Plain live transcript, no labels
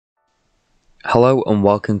Hello and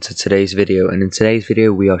welcome to today's video, and in today's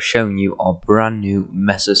video we are showing you our brand new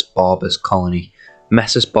Messor Barbarus colony.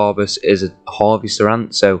 Messor Barbarus is a harvester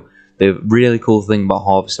ant, so the really cool thing about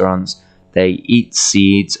harvester ants, they eat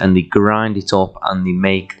seeds and they grind it up and they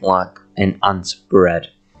make like an ant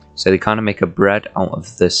bread. So they kind of make a bread out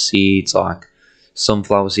of the seeds, like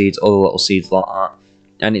sunflower seeds, other little seeds like that,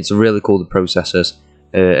 and it's really cool, the processes.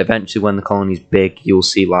 Eventually when the colony is big, you'll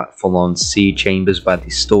see like full-on seed chambers where they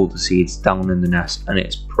store the seeds down in the nest, and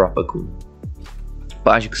it's proper cool.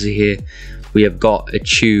 But as you can see here, we have got a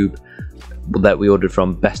tube that we ordered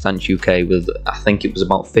from Best Ants UK with, I think it was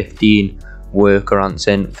about 15 worker ants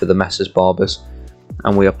in for the Messor Barbarus,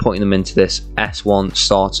 and we are putting them into this S1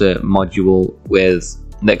 starter module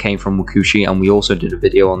that came from Wakushi, and we also did a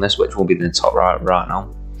video on this which will be in the top right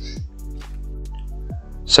now.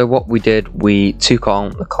 So what we did, we took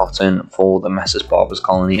out the cotton for the Messor Barbarus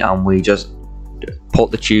colony and we just put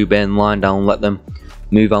the tube in, line down, let them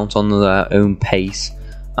move out on their own pace,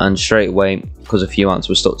 and straight away, because a few ants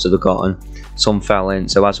were stuck to the cotton, some fell in.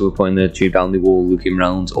 So as we were putting the tube down, they were all looking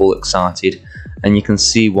around, all excited, and you can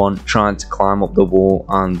see one trying to climb up the wall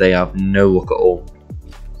and they have no luck at all.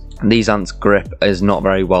 And these ants' grip is not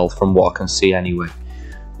very well from what I can see anyway.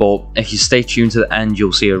 But if you stay tuned to the end,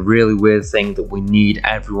 you'll see a really weird thing that we need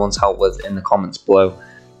everyone's help with in the comments below.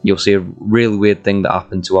 You'll see a really weird thing that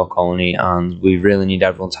happened to our colony and we really need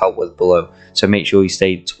everyone's help with below. So make sure you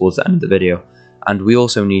stay towards the end of the video. And we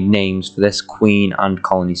also need names for this queen and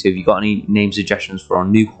colony. So if you've got any name suggestions for our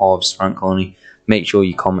new harvester ant colony, make sure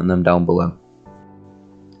you comment them down below.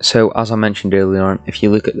 So as I mentioned earlier on, if you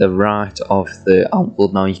look at the right of the ant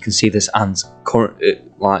world now, you can see this ant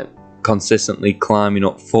consistently climbing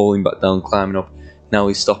up, falling back down, climbing up. Now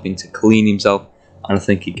he's stopping to clean himself, and I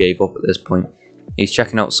think he gave up at this point. He's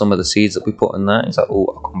checking out some of the seeds that we put in there. He's like, oh,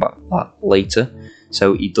 I'll come back for that later.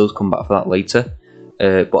 So he does come back for that later.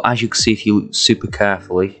 But as you can see, if you look super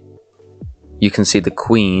carefully, you can see the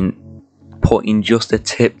queen putting just her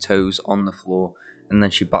tiptoes on the floor, and then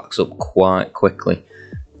she backs up quite quickly.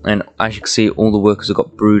 And as you can see, all the workers have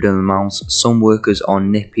got brood in the mouths. Some workers are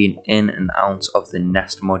nipping in and out of the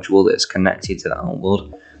nest module that is connected to the ant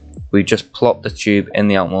world. We just plop the tube in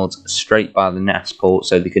the ant world straight by the nest port,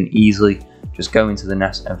 so they can easily just go into the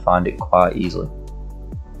nest and find it quite easily.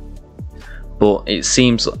 But it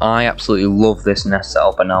seems, I absolutely love this nest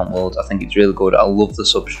setup in ant world. I think it's really good. I love the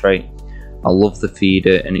substrate, I love the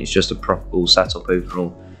feeder, and it's just a proper cool setup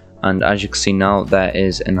overall. And as you can see now, there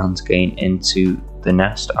is an ant getting into the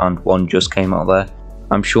nest and one just came out there.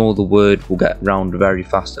 I'm sure the word will get round very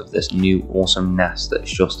fast of this new awesome nest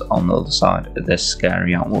that's just on the other side of this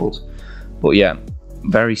scary ant world. But yeah,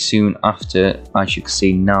 very soon after, as you can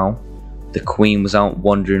see now, the queen was out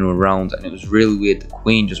wandering around, and it was really weird. The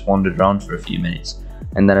queen just wandered around for a few minutes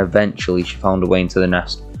and then eventually she found a way into the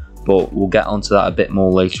nest. But we'll get onto that a bit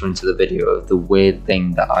more later into the video of the weird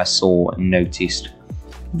thing that I saw and noticed.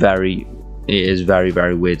 It is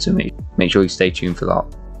very weird to me. Make sure you stay tuned for that.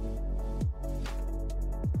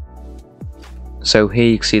 So here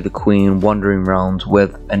you can see the queen wandering around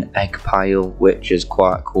with an egg pile, which is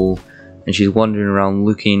quite cool, and she's wandering around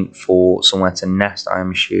looking for somewhere to nest,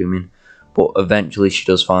 I'm assuming, but eventually she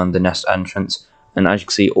does find the nest entrance. And as you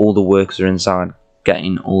can see, all the workers are inside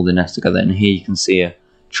getting all the nest together, and here you can see her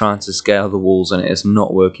trying to scale the walls and it's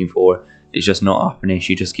not working for her. It's just not happening.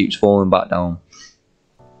 She just keeps falling back down.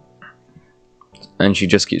 And she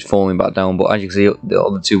just keeps falling back down. But as you can see, the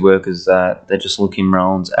other two workers there, they're just looking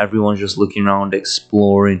around. Everyone's just looking around,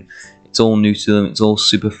 exploring. It's all new to them. It's all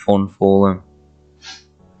super fun for them.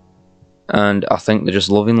 And I think they're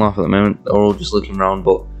just loving life at the moment. They're all just looking around.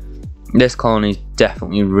 But this colony is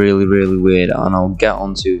definitely really weird. And I'll get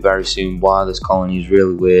onto very soon why this colony is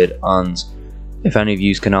really weird. And if any of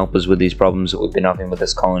you can help us with these problems that we've been having with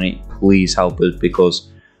this colony, please help us,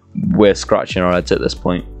 because we're scratching our heads at this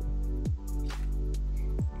point.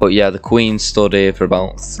 But yeah, the queen stood here for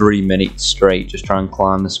about 3 minutes straight, just trying to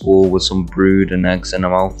climb this wall with some brood and eggs in her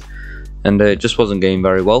mouth. And it just wasn't going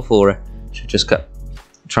very well for her. She just kept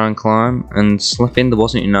trying to climb and slipping. There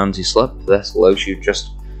wasn't an anti-slip this low.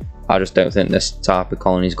 I just don't think this type of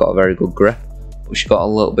colony's got a very good grip. But she got a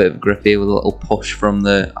little bit of grip here with a little push from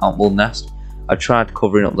the ant world nest. I tried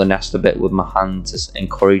covering up the nest a bit with my hand to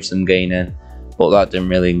encourage them getting in, but that didn't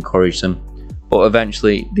really encourage them. But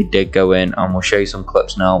eventually they did go in, and we'll show you some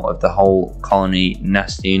clips now of the whole colony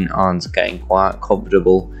nesting and getting quite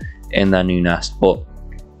comfortable in their new nest. But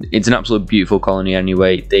it's an absolute beautiful colony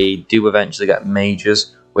anyway. They do eventually get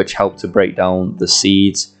majors, which help to break down the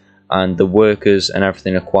seeds, and the workers and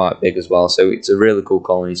everything are quite big as well. So it's a really cool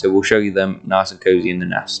colony. So we'll show you them nice and cozy in the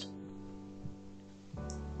nest.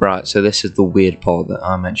 Right, so this is the weird part that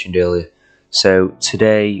I mentioned earlier. So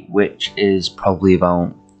today, which is probably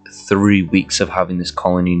about 3 weeks of having this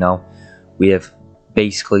colony now, we have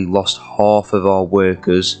basically lost half of our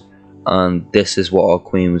workers, and this is what our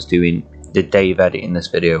queen was doing the day of editing this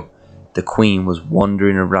video. The queen was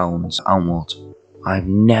wandering around outward. I've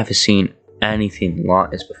never seen anything like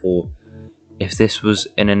this before. If this was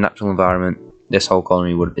in a natural environment, this whole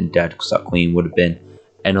colony would have been dead because that queen would have been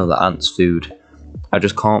another ant's food. I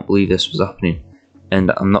just can't believe this was happening,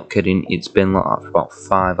 and I'm not kidding, it's been like that for about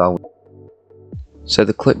 5 hours. So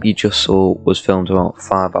the clip you just saw was filmed about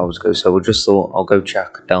 5 hours ago, so I just thought I'll go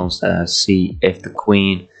check downstairs, see if the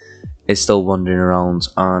queen is still wandering around,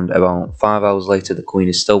 and about 5 hours later the queen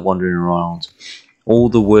is still wandering around. All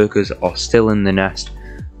the workers are still in the nest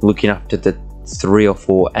looking after the 3 or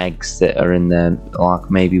 4 eggs that are in there, like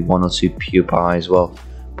maybe 1 or 2 pupae as well,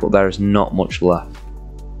 but there is not much left.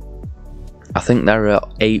 I think there are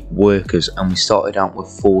 8 workers and we started out with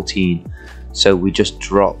 14, so we just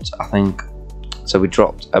dropped, we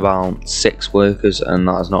dropped about 6 workers, and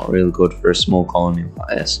that is not really good for a small colony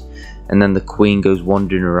like this. And then the queen goes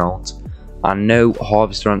wandering around. I know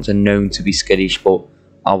harvester ants are known to be skittish, but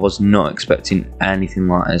I was not expecting anything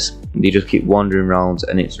like this. They just keep wandering around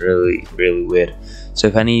and it's really weird. So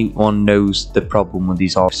if anyone knows the problem with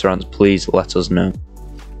these harvester ants, please let us know.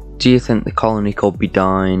 Do you think the colony could be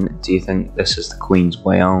dying? Do you think this is the queen's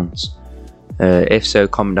way out? If so,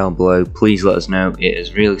 comment down below. Please let us know. It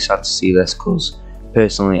is really sad to see this, because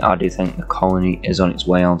personally I do think the colony is on its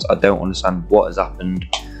way out. I don't understand what has happened.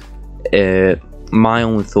 My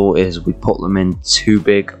only thought is we put them in too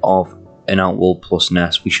big of an outwall plus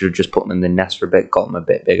nest. We should have just put them in the nest for a bit, got them a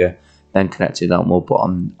bit bigger, then connected that more. But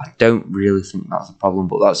I don't really think that's the problem,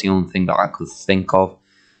 but that's the only thing that I could think of.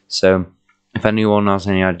 So if anyone has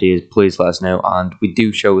any ideas, please let us know. And we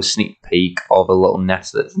do show a sneak peek of a little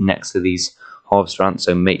nest that's next to these harvester ants,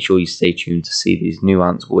 so make sure you stay tuned to see these new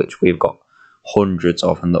ants, which we've got hundreds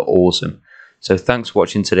of, and they're awesome. So thanks for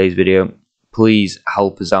watching today's video. Please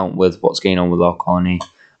help us out with what's going on with our colony,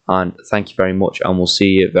 and thank you very much, and we'll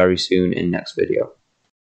see you very soon in the next video.